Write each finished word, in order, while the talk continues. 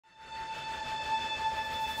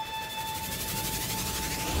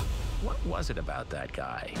What was it about that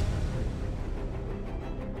guy?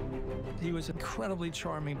 He was incredibly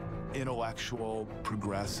charming. Intellectual,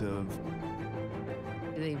 progressive.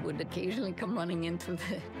 They would occasionally come running into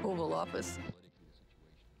the Oval Office.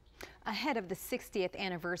 Ahead of the 60th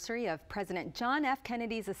anniversary of President John F.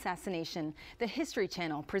 Kennedy's assassination, the History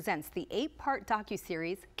Channel presents the 8-part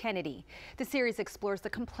docuseries, Kennedy. The series explores the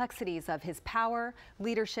complexities of his power,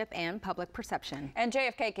 leadership, and public perception. And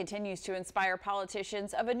JFK continues to inspire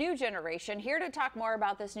politicians of a new generation. Here to talk more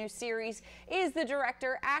about this new series is the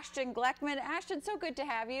director, Ashton Gleckman. Ashton, so good to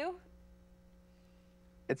have you.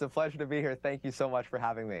 It's a pleasure to be here. Thank you so much for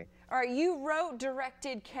having me. All right, you wrote,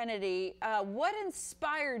 directed Kennedy. What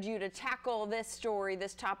inspired you to tackle this story,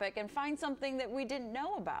 this topic, and find something that we didn't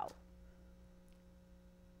know about?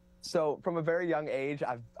 So from a very young age,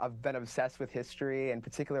 I've been obsessed with history, in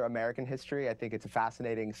particular American history. I think it's a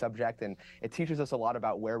fascinating subject, and it teaches us a lot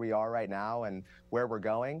about where we are right now and where we're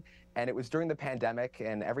going. And it was during the pandemic,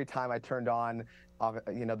 and every time I turned on,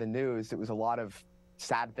 the news, it was a lot of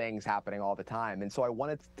sad things happening all the time. And so I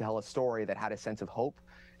wanted to tell a story that had a sense of hope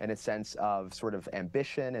and a sense of sort of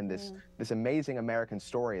ambition and this amazing American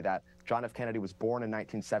story that John F. Kennedy was born in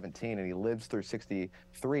 1917 and he lives through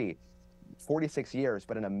 63, 46 years,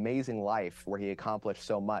 but an amazing life where he accomplished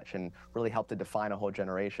so much and really helped to define a whole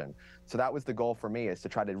generation. So that was the goal for me, is to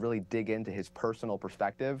try to really dig into his personal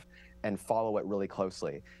perspective and follow it really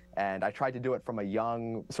closely. And I tried to do it from a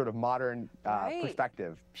young, sort of modern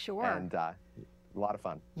perspective. Sure. And a lot of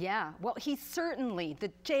fun. Yeah, well, he certainly,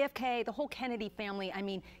 the JFK, the whole Kennedy family, I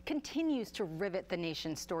mean, continues to rivet the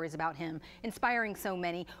nation's stories about him, inspiring so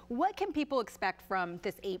many. What can people expect from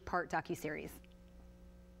this 8-part docuseries?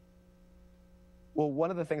 Well,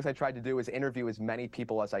 one of the things I tried to do is interview as many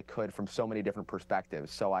people as I could from so many different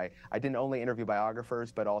perspectives. So I didn't only interview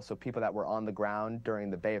biographers, but also people that were on the ground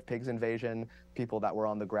during the Bay of Pigs invasion, people that were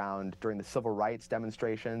on the ground during the civil rights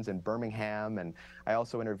demonstrations in Birmingham, and I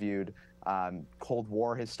also interviewed Cold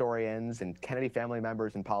War historians and Kennedy family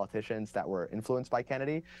members and politicians that were influenced by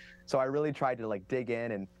Kennedy. So I really tried to dig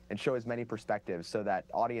in and show as many perspectives so that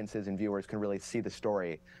audiences and viewers can really see the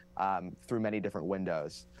story through many different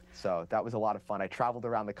windows. So that was a lot of fun. I traveled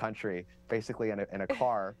around the country basically in a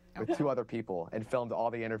car with 2 other people and filmed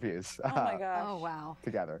all the interviews. Oh my gosh. Oh wow.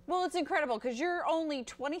 Together. Well, it's incredible because you're only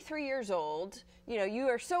 23 years old. You know, you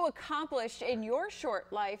are so accomplished in your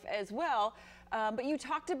short life as well. But you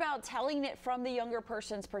talked about telling it from the younger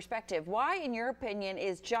person's perspective. Why, in your opinion,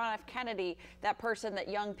 is John F. Kennedy that person that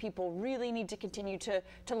young people really need to continue to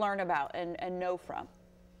learn about and know from?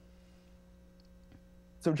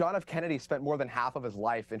 So John F. Kennedy spent more than half of his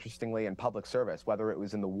life, interestingly, in public service, whether it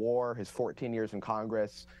was in the war, his 14 years in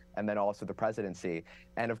Congress, and then also the presidency.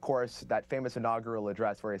 And of course, that famous inaugural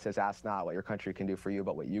address where he says, "Ask not what your country can do for you,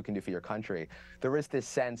 but what you can do for your country." There is this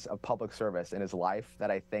sense of public service in his life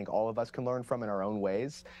that I think all of us can learn from in our own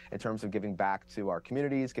ways, in terms of giving back to our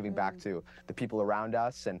communities, giving back to the people around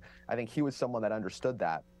us. And I think he was someone that understood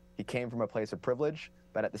that. He came from a place of privilege,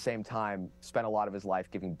 but at the same time spent a lot of his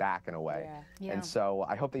life giving back in a way. Yeah. And so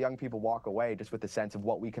I hope the young people walk away just with the sense of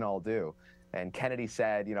what we can all do. And Kennedy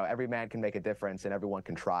said, every man can make a difference and everyone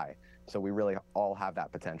can try. So we really all have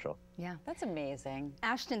that potential. Yeah. That's amazing.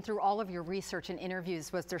 Ashton, through all of your research and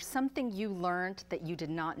interviews, was there something you learned that you did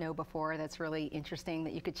not know before that's really interesting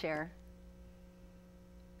that you could share?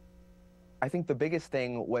 I think the biggest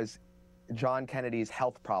thing was John Kennedy's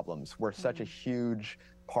health problems were such a huge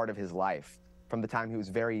part of his life. From the time he was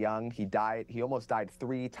very young, he almost died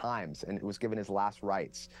 3 times and was given his last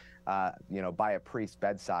rites, by a priest's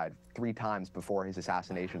bedside 3 times before his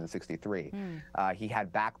assassination in '63. He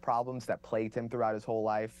had back problems that plagued him throughout his whole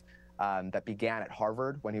life, that began at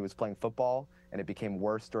Harvard when he was playing football, and it became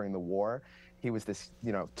worse during the war. He was this,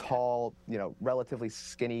 tall, relatively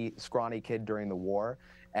skinny, scrawny kid during the war,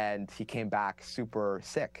 and he came back super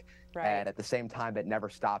sick. Right. And at the same time, it never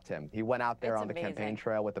stopped him. He went out there on the campaign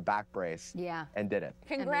trail with the back brace and did it.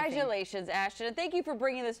 Congratulations, Ashton. And thank you for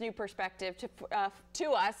bringing this new perspective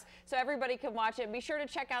to us so everybody can watch it. Be sure to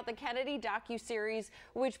check out the Kennedy docuseries,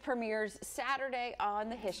 which premieres Saturday on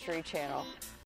the History Channel.